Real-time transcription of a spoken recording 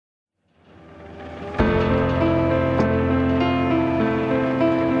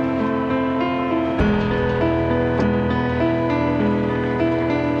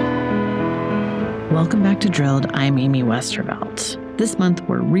Welcome back to Drilled. I'm Amy Westervelt. This month,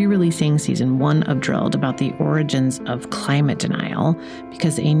 we're re-releasing season 1 of Drilled about the origins of climate denial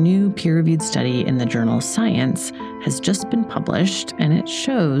because a new peer-reviewed study in the journal Science has just been published, and it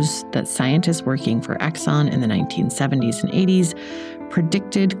shows that scientists working for Exxon in the 1970s and 80s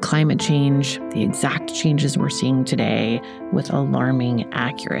predicted climate change, the exact changes we're seeing today, with alarming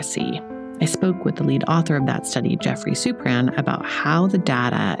accuracy. I spoke with the lead author of that study, Jeffrey Supran, about how the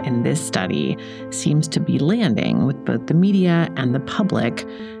data in this study seems to be landing with both the media and the public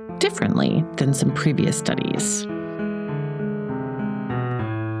differently than some previous studies.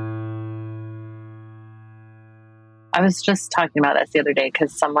 I was just talking about this the other day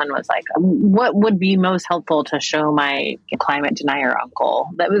because someone was like, what would be most helpful to show my climate denier uncle?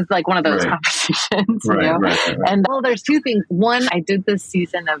 That was like one of those conversations. Right. And there's two things. One, I did this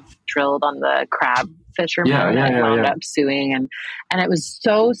season of Drilled on the crab fishermen that wound up suing. And it was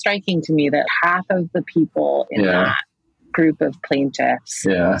so striking to me that half of the people in that group of plaintiffs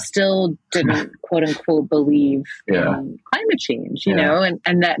still didn't, quote unquote, believe in climate change, you know,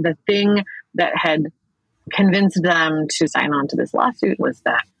 and that the thing that had convinced them to sign on to this lawsuit was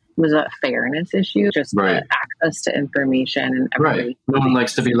a fairness issue, just the access to information and everybody. No one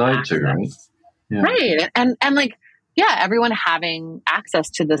likes to be lied to, right? Yeah. Right. And like, everyone having access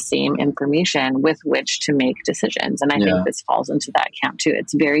to the same information with which to make decisions. And I think this falls into that camp too.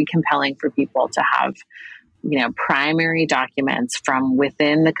 It's very compelling for people to have, primary documents from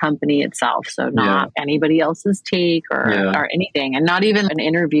within the company itself. So not anybody else's take or anything, and not even an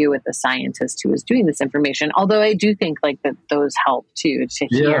interview with the scientist who was doing this information. Although I do think like that those help too, to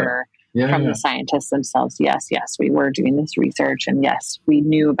hear from the scientists themselves. Yes, we were doing this research, and yes, we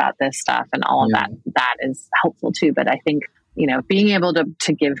knew about this stuff and all of that. That is helpful too. But I think, being able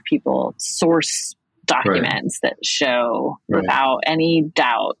to give people source documents that show without any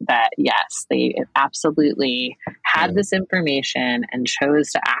doubt that, yes, they absolutely had this information and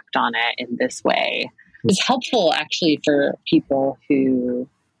chose to act on it in this way is helpful actually for people who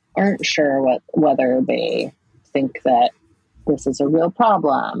aren't sure whether they think that this is a real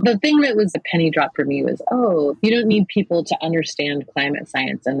problem. The thing that was a penny drop for me was, you don't need people to understand climate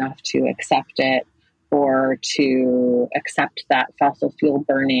science enough to accept it or to accept that fossil fuel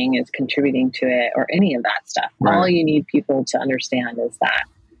burning is contributing to it or any of that stuff. Right. All you need people to understand is that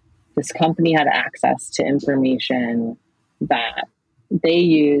this company had access to information that they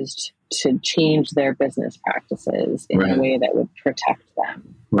used to change their business practices in a way that would protect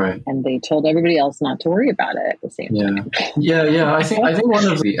them. Right. And they told everybody else not to worry about it at the same time. Yeah. I think one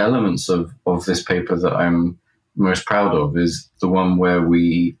of the elements of this paper that I'm most proud of is the one where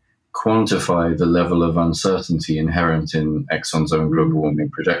we quantify the level of uncertainty inherent in Exxon's own global warming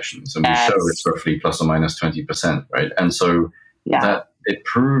projections. And we show it's roughly plus or minus 20%, right? And so that it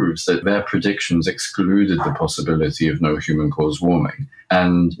proves that their predictions excluded the possibility of no human-caused warming.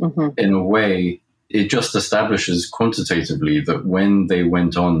 And in a way, it just establishes quantitatively that when they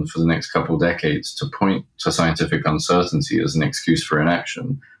went on for the next couple of decades to point to scientific uncertainty as an excuse for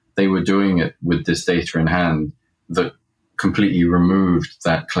inaction, they were doing it with this data in hand that completely removed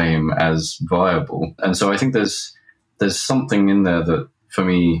that claim as viable. And so I think there's something in there that, for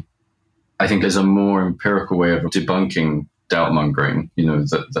me, I think is a more empirical way of debunking doubt mongering,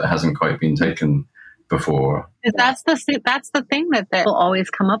 that hasn't quite been taken before. That's the thing that they'll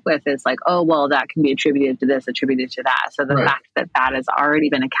always come up with is like, that can be attributed to this, attributed to that. So the fact that has already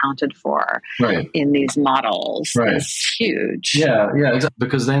been accounted for in these models is huge. Yeah, exactly.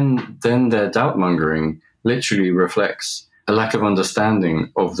 Because then their doubt mongering literally reflects a lack of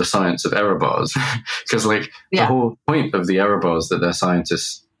understanding of the science of error bars. Because the whole point of the error bars that their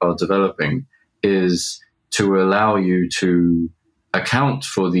scientists are developing is to allow you to account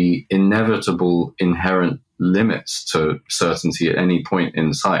for the inevitable inherent limits to certainty at any point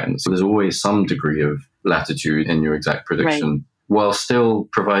in science. There's always some degree of latitude in your exact prediction, while still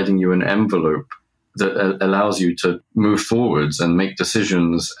providing you an envelope that allows you to move forwards and make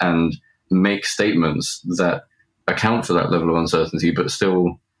decisions and make statements that account for that level of uncertainty, but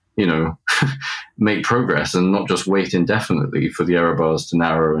still, make progress and not just wait indefinitely for the error bars to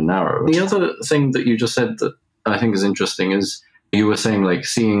narrow and narrow. The other thing that you just said that I think is interesting is you were saying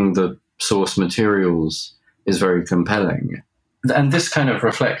seeing the source materials is very compelling. And this kind of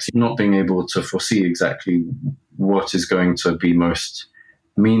reflects not being able to foresee exactly what is going to be most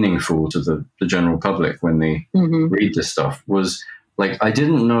meaningful to the general public when they read this stuff. Was I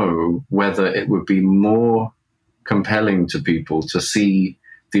didn't know whether it would be more compelling to people to see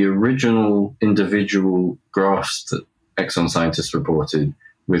the original individual graphs that Exxon scientists reported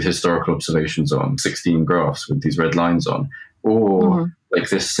with historical observations on, 16 graphs with these red lines on, or like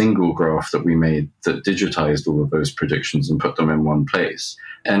this single graph that we made that digitized all of those predictions and put them in one place.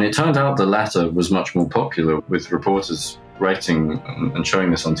 And it turned out the latter was much more popular, with reporters writing and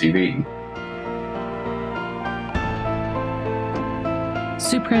showing this on TV.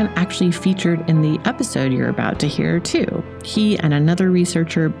 Supran actually featured in the episode you're about to hear, too. He and another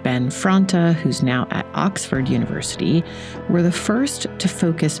researcher, Ben Fronta, who's now at Oxford University, were the first to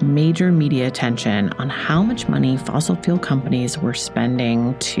focus major media attention on how much money fossil fuel companies were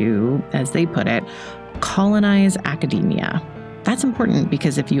spending to, as they put it, colonize academia. That's important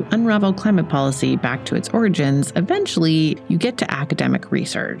because if you unravel climate policy back to its origins, eventually you get to academic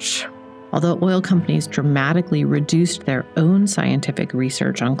research. Although oil companies dramatically reduced their own scientific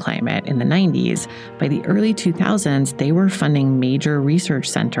research on climate in the 90s, by the early 2000s, they were funding major research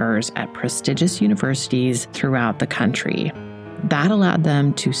centers at prestigious universities throughout the country. That allowed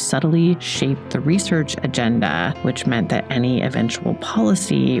them to subtly shape the research agenda, which meant that any eventual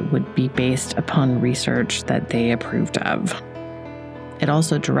policy would be based upon research that they approved of. It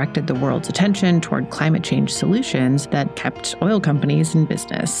also directed the world's attention toward climate change solutions that kept oil companies in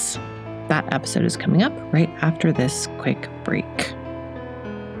business. That episode is coming up right after this quick break.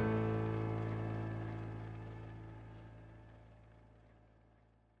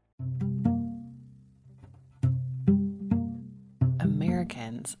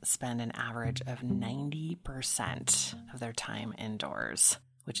 Americans spend an average of 90% of their time indoors,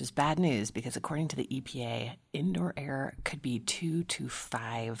 which is bad news because according to the EPA, indoor air could be 2 to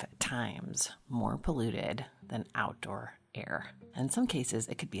 5 times more polluted than outdoor air. In some cases,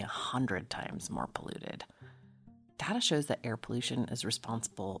 it could be 100 times more polluted. Data shows that air pollution is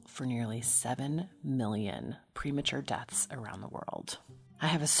responsible for nearly 7 million premature deaths around the world. I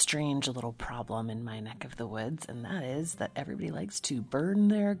have a strange little problem in my neck of the woods, and that is that everybody likes to burn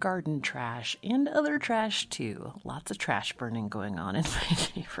their garden trash and other trash too. Lots of trash burning going on in my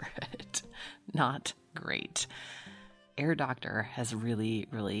neighborhood. Not great. Air Doctor has really,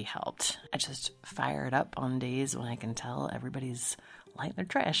 really helped. I just fire it up on days when I can tell everybody's lighting their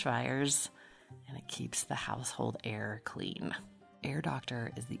trash fires, and it keeps the household air clean. Air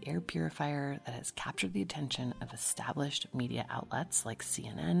Doctor is the air purifier that has captured the attention of established media outlets like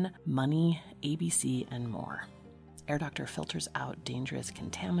CNN, Money, ABC, and more. Air Doctor filters out dangerous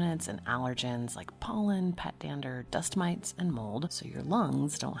contaminants and allergens like pollen, pet dander, dust mites, and mold, so your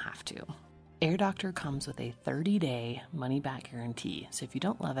lungs don't have to. Air Doctor comes with a 30-day money-back guarantee, so if you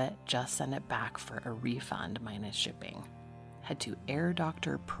don't love it, just send it back for a refund minus shipping. Head to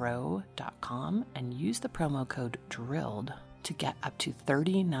airdoctorpro.com and use the promo code DRILLED to get up to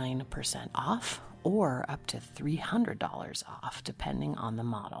 39% off or up to $300 off, depending on the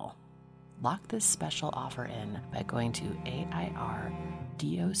model. Lock this special offer in by going to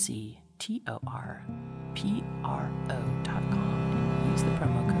airdoctorpro.com and use the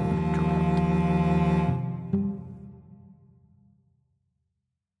promo code DRILLED.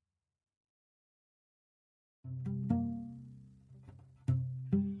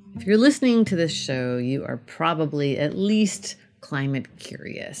 If you're listening to this show, you are probably at least climate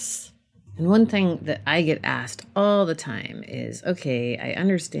curious. And one thing that I get asked all the time is, okay, I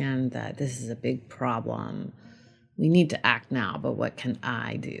understand that this is a big problem. We need to act now, but what can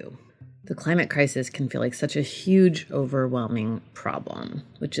I do? The climate crisis can feel like such a huge, overwhelming problem,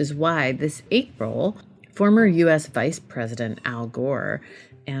 which is why this April, former U.S. Vice President Al Gore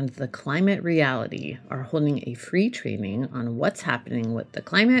and The Climate Reality are holding a free training on what's happening with the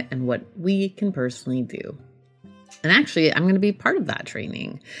climate and what we can personally do. And actually, I'm going to be part of that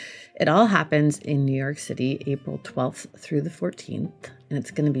training. It all happens in New York City, April 12th through the 14th, and it's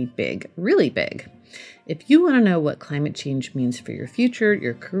going to be big, really big. If you want to know what climate change means for your future,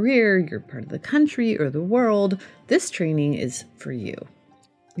 your career, your part of the country, or the world, this training is for you.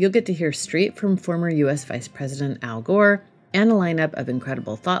 You'll get to hear straight from former U.S. Vice President Al Gore and a lineup of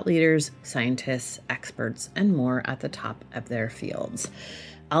incredible thought leaders, scientists, experts, and more at the top of their fields.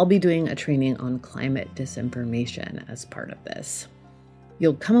 I'll be doing a training on climate disinformation as part of this.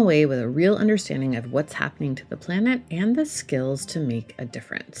 You'll come away with a real understanding of what's happening to the planet and the skills to make a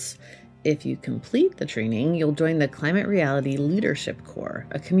difference. If you complete the training, you'll join the Climate Reality Leadership Corps,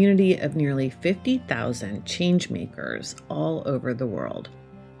 a community of nearly 50,000 change makers all over the world.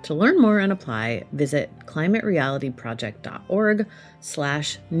 To learn more and apply, visit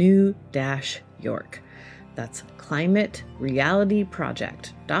climaterealityproject.org/new-york. That's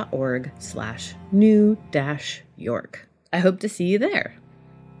climaterealityproject.org/new-york. I hope to see you there.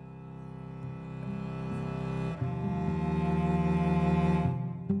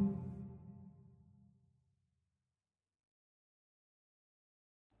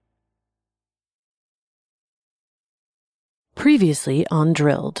 Previously on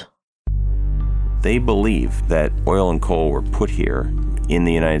Drilled. They believe that oil and coal were put here in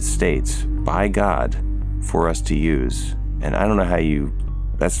the United States by God for us to use. And I don't know how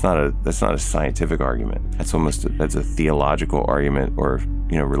that's not a scientific argument. That's a theological argument or,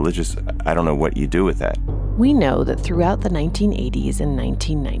 religious. I don't know what you do with that. We know that throughout the 1980s and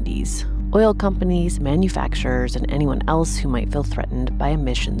 1990s, oil companies, manufacturers, and anyone else who might feel threatened by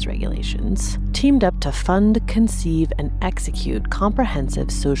emissions regulations teamed up to fund, conceive, and execute comprehensive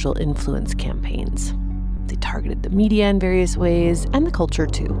social influence campaigns. They targeted the media in various ways, and the culture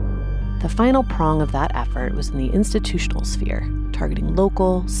too. The final prong of that effort was in the institutional sphere, targeting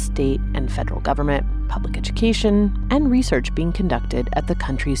local, state, and federal government, public education, and research being conducted at the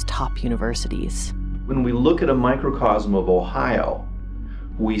country's top universities. When we look at a microcosm of Ohio,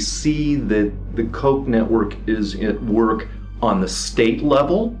 we see that the Koch network is at work on the state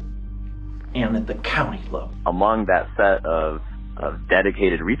level and at the county level. Among that set of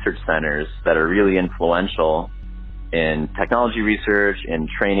dedicated research centers that are really influential in technology research and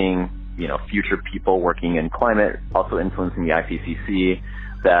training, future people working in climate, also influencing the IPCC,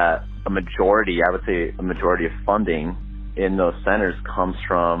 that a majority of funding in those centers comes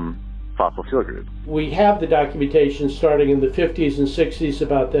from fossil fuel groups. We have the documentation starting in the 50s and 60s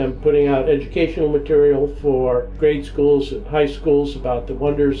about them putting out educational material for grade schools and high schools about the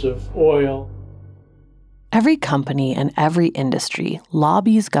wonders of oil. Every company and every industry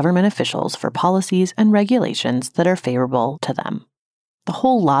lobbies government officials for policies and regulations that are favorable to them. The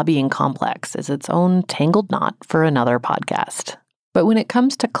whole lobbying complex is its own tangled knot for another podcast. But when it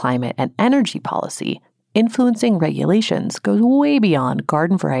comes to climate and energy policy, influencing regulations goes way beyond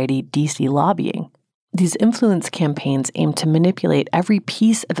garden variety DC lobbying. These influence campaigns aim to manipulate every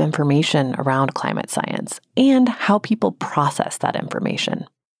piece of information around climate science and how people process that information.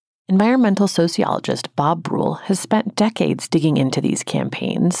 Environmental sociologist Bob Bruhl has spent decades digging into these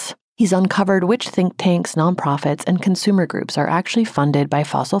campaigns. He's uncovered which think tanks, nonprofits, and consumer groups are actually funded by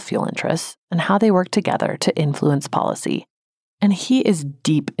fossil fuel interests and how they work together to influence policy. And he is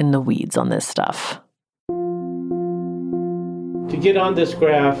deep in the weeds on this stuff. To get on this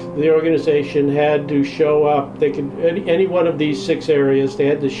graph, the organization had to show up. They could any one of these 6 areas. They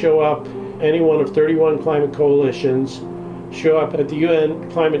had to show up any one of 31 climate coalitions, show up at the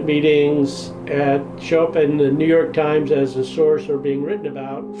UN climate meetings, show up in the New York Times as a source or being written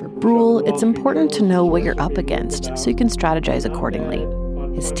about. For Bruhl, it's important to know what you're up against so you can strategize accordingly.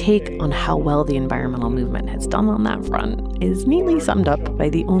 His take on how well the environmental movement has done on that front is neatly summed up by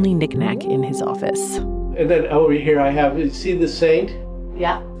the only knickknack in his office. And then over here I have, you see the saint?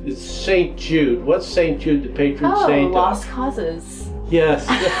 Yeah. It's St. Jude. What's St. Jude, the patron saint? Oh, lost causes. Yes.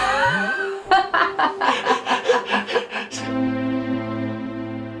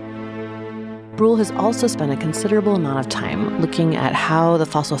 Bruhl has also spent a considerable amount of time looking at how the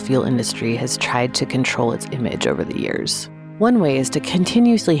fossil fuel industry has tried to control its image over the years. One way is to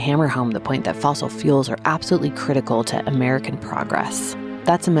continuously hammer home the point that fossil fuels are absolutely critical to American progress.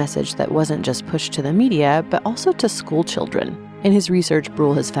 That's a message that wasn't just pushed to the media, but also to school children. In his research,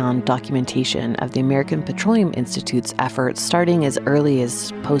 Bruhl has found documentation of the American Petroleum Institute's efforts starting as early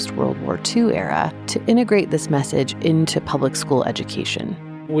as post-World War II era to integrate this message into public school education.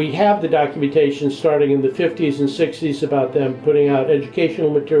 We have the documentation starting in the 50s and 60s about them putting out educational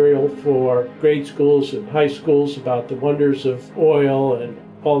material for grade schools and high schools about the wonders of oil and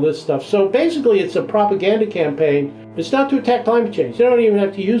all this stuff. So basically it's a propaganda campaign. It's not to attack climate change. They don't even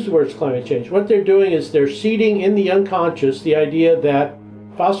have to use the words climate change. What they're doing is they're seeding in the unconscious the idea that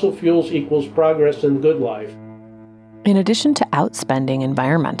fossil fuels equals progress and the good life. In addition to outspending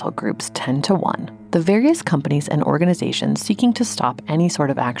environmental groups 10 to 1, the various companies and organizations seeking to stop any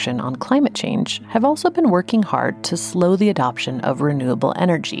sort of action on climate change have also been working hard to slow the adoption of renewable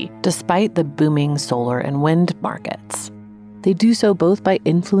energy, despite the booming solar and wind markets. They do so both by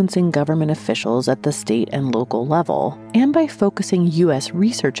influencing government officials at the state and local level, and by focusing U.S.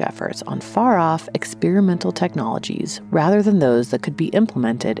 research efforts on far-off experimental technologies rather than those that could be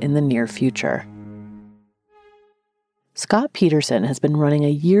implemented in the near future. Scott Peterson has been running a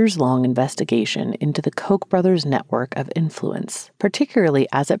years-long investigation into the Koch brothers' network of influence, particularly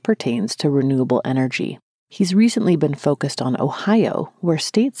as it pertains to renewable energy. He's recently been focused on Ohio, where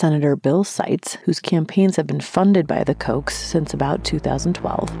State Senator Bill Seitz, whose campaigns have been funded by the Kochs since about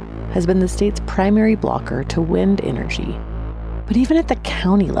 2012, has been the state's primary blocker to wind energy. But even at the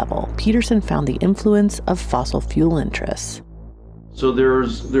county level, Peterson found the influence of fossil fuel interests. So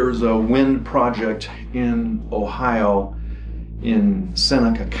there's a wind project in Ohio in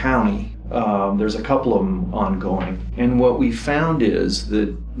Seneca County. There's a couple of them ongoing. And what we found is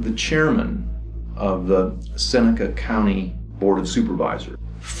that the chairman of the Seneca County board of supervisors.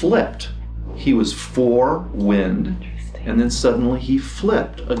 Flipped. He was for wind, and then suddenly he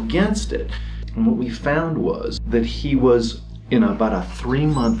flipped against it. And what we found was that he was, in about a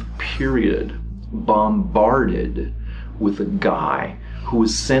 3-month period, bombarded with a guy who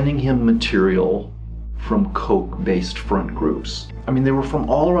was sending him material from Koch-based front groups. I mean, they were from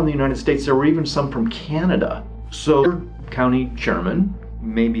all around the United States. There were even some from Canada. So, county chairman,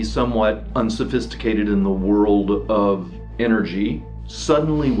 maybe somewhat unsophisticated in the world of energy,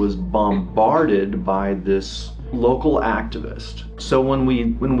 suddenly was bombarded by this local activist. So when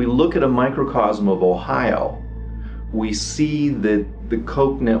we look at a microcosm of Ohio, we see that the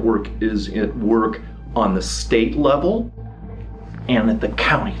Koch network is at work on the state level and at the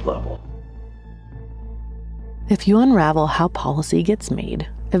county level. If you unravel how policy gets made,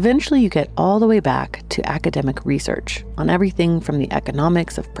 eventually you get all the way back to academic research on everything from the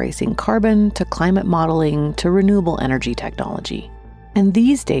economics of pricing carbon to climate modeling to renewable energy technology. And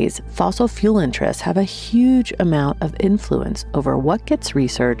these days, fossil fuel interests have a huge amount of influence over what gets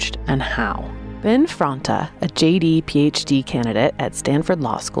researched and how. Ben Fronta, a JD PhD candidate at Stanford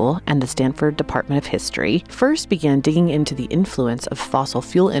Law School and the Stanford Department of History, first began digging into the influence of fossil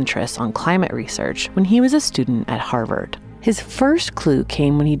fuel interests on climate research when he was a student at Harvard. His first clue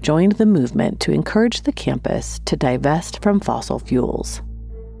came when he joined the movement to encourage the campus to divest from fossil fuels.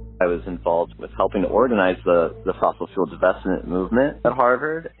 I was involved with helping to organize the fossil fuel divestment movement at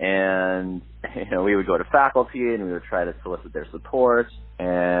Harvard, and we would go to faculty and we would try to solicit their support,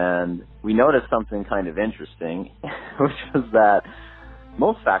 and we noticed something kind of interesting, which was that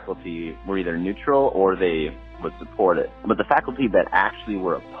most faculty were either neutral or they would support it. But the faculty that actually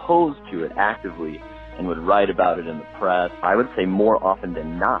were opposed to it actively and would write about it in the press, I would say more often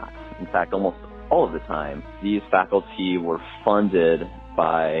than not, in fact almost all of the time, these faculty were funded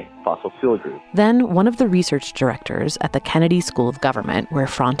by fossil fuel groups. Then one of the research directors at the Kennedy School of Government, where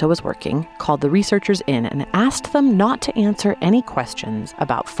Fronta was working, called the researchers in and asked them not to answer any questions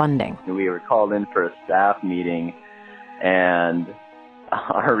about funding. We were called in for a staff meeting, and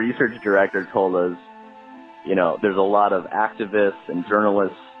our research director told us, there's a lot of activists and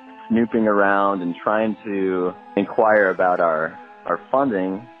journalists snooping around and trying to inquire about our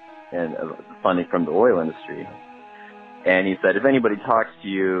funding and funding from the oil industry. And he said, if anybody talks to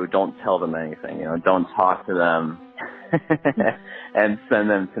you, don't tell them anything, don't talk to them and send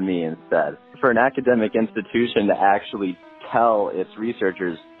them to me instead. For an academic institution to actually tell its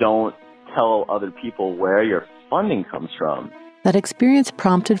researchers, don't tell other people where your funding comes from. That experience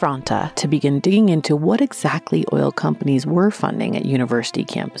prompted Fronta to begin digging into what exactly oil companies were funding at university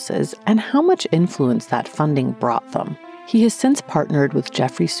campuses and how much influence that funding brought them. He has since partnered with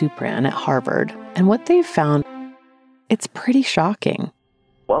Jeffrey Supran at Harvard, and what they've found, it's pretty shocking.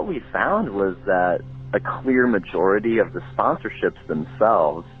 What we found was that a clear majority of the sponsorships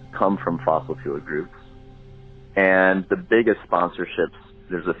themselves come from fossil fuel groups. And the biggest sponsorships,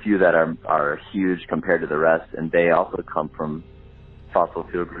 there's a few that are huge compared to the rest, and they also come from fossil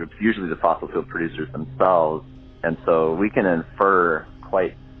fuel groups, usually the fossil fuel producers themselves. And so we can infer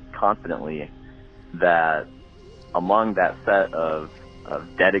quite confidently that among that set of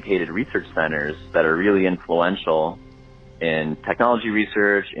dedicated research centers that are really influential in technology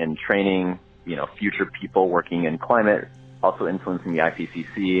research, in training, future people working in climate, also influencing the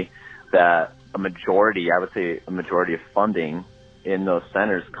IPCC, that a majority of funding in those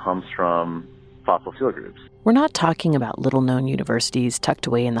centers comes from fossil fuel groups. We're not talking about little-known universities tucked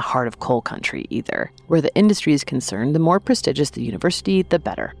away in the heart of coal country either. Where the industry is concerned, the more prestigious the university, the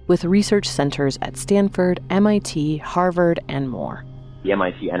better, with research centers at Stanford, MIT, Harvard, and more. The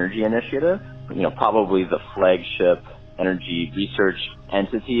MIT Energy Initiative, probably the flagship energy research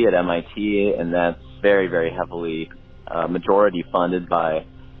entity at MIT, and that's very, very heavily majority funded by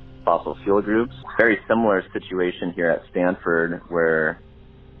fossil fuel groups. Very similar situation here at Stanford, where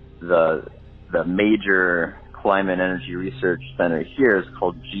the major climate energy research center here is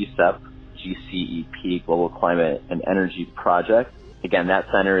called GCEP, Global Climate and Energy Project. Again, that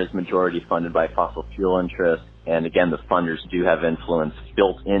center is majority funded by fossil fuel interests. And again, the funders do have influence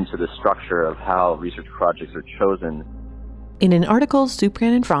built into the structure of how research projects are chosen. In an article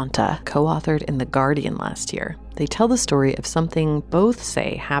Supran and Fronta co-authored in The Guardian last year, they tell the story of something both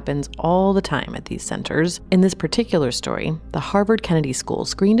say happens all the time at these centers. In this particular story, the Harvard Kennedy School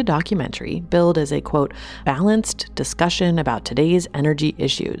screened a documentary billed as a, quote, balanced discussion about today's energy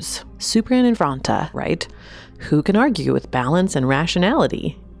issues. Supran and Fronta write, who can argue with balance and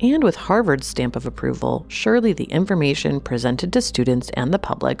rationality? And with Harvard's stamp of approval, surely the information presented to students and the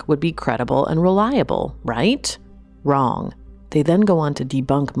public would be credible and reliable, right? Wrong. They then go on to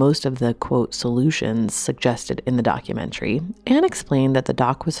debunk most of the, quote, solutions suggested in the documentary and explain that the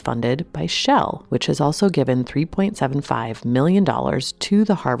doc was funded by Shell, which has also given $3.75 million to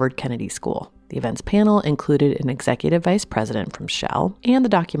the Harvard Kennedy School. The events panel included an executive vice president from Shell, and the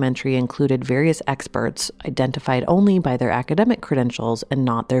documentary included various experts identified only by their academic credentials and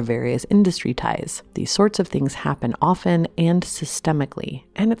not their various industry ties. These sorts of things happen often and systemically,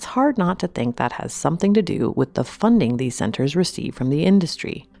 and it's hard not to think that has something to do with the funding these centers receive from the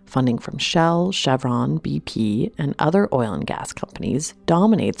industry. Funding from Shell, Chevron, BP, and other oil and gas companies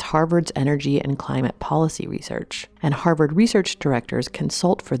dominates Harvard's energy and climate policy research, and Harvard research directors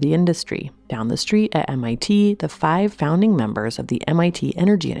consult for the industry. Down the street at MIT, the 5 founding members of the MIT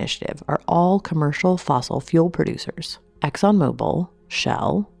Energy Initiative are all commercial fossil fuel producers: ExxonMobil,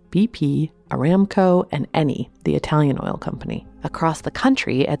 Shell, BP, Aramco, and Eni, the Italian oil company. Across the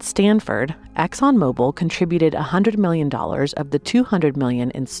country at Stanford, ExxonMobil contributed $100 million of the $200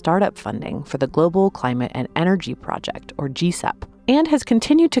 million in startup funding for the Global Climate and Energy Project, or GCEP, and has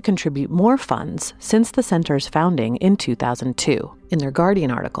continued to contribute more funds since the center's founding in 2002. In their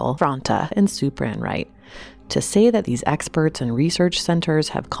Guardian article, Fronta and Supran write, "To say that these experts and research centers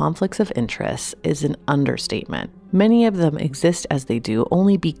have conflicts of interest is an understatement. Many of them exist as they do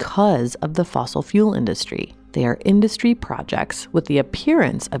only because of the fossil fuel industry. They are industry projects with the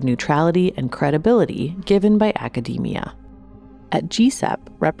appearance of neutrality and credibility given by academia." At GCEP,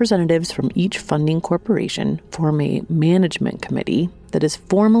 representatives from each funding corporation form a management committee that is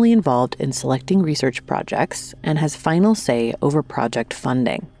formally involved in selecting research projects and has final say over project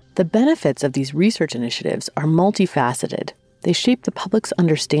funding. The benefits of these research initiatives are multifaceted. They shape the public's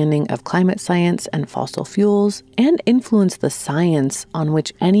understanding of climate science and fossil fuels and influence the science on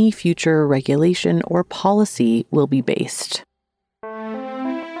which any future regulation or policy will be based.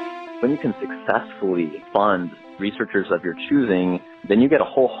 When you can successfully fund researchers of your choosing, then you get a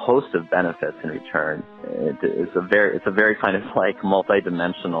whole host of benefits in return. It's a very kind of like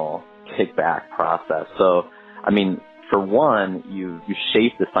multidimensional kickback process. So, I mean, for one, you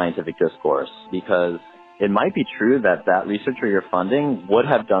shape the scientific discourse, because it might be true that that researcher you're funding would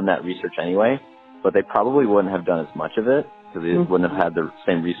have done that research anyway, but they probably wouldn't have done as much of it because they wouldn't have had the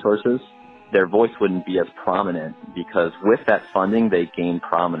same resources. Their voice wouldn't be as prominent because with that funding, they gain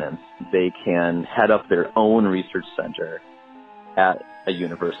prominence. They can head up their own research center at a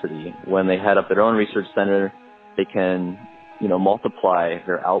university. When they head up their own research center, they can, multiply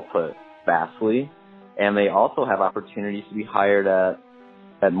their output vastly. And they also have opportunities to be hired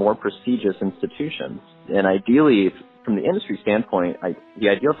at more prestigious institutions. And ideally, from the industry standpoint, the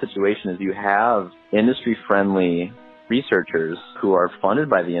ideal situation is you have industry-friendly researchers who are funded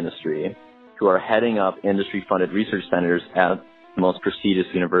by the industry, who are heading up industry-funded research centers at the most prestigious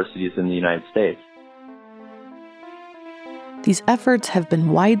universities in the United States. These efforts have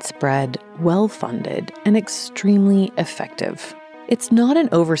been widespread, well-funded, and extremely effective. It's not an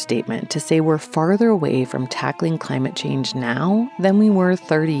overstatement to say we're farther away from tackling climate change now than we were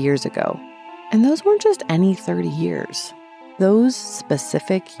 30 years ago. And those weren't just any 30 years. Those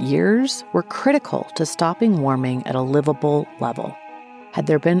specific years were critical to stopping warming at a livable level. Had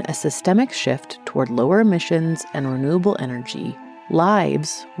there been a systemic shift toward lower emissions and renewable energy,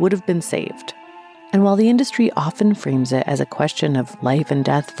 lives would have been saved. And while the industry often frames it as a question of life and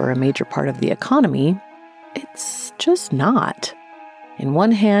death for a major part of the economy, it's just not. In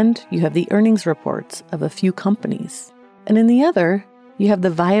one hand, you have the earnings reports of a few companies, and in the other, you have the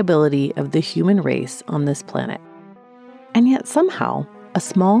viability of the human race on this planet. And yet somehow, a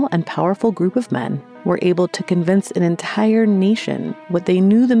small and powerful group of men were able to convince an entire nation what they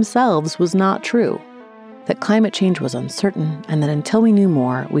knew themselves was not true, that climate change was uncertain and that until we knew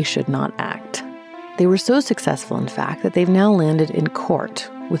more, we should not act. They were so successful, in fact, that they've now landed in court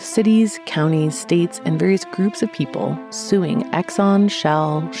with cities, counties, states, and various groups of people suing Exxon,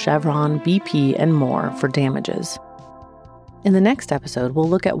 Shell, Chevron, BP, and more for damages. In the next episode, we'll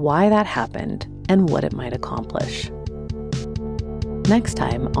look at why that happened and what it might accomplish. Next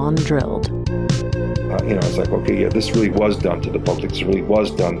time on Drilled. It's like, okay, yeah, this really was done to the public. This really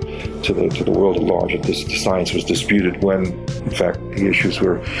was done to the world at large. That this science was disputed when, in fact, the issues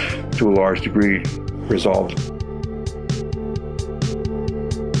were, to a large degree, resolved.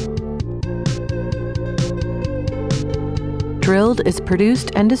 Drilled is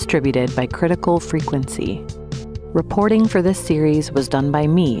produced and distributed by Critical Frequency. Reporting for this series was done by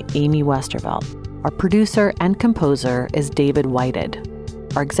me, Amy Westervelt. Our producer and composer is David Whited.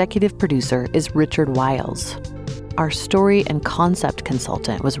 Our executive producer is Richard Wiles. Our story and concept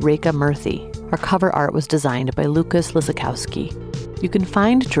consultant was Rekha Murthy. Our cover art was designed by Lucas Lisakowski. You can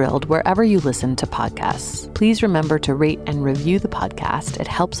find Drilled wherever you listen to podcasts. Please remember to rate and review the podcast. It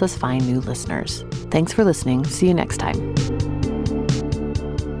helps us find new listeners. Thanks for listening. See you next time.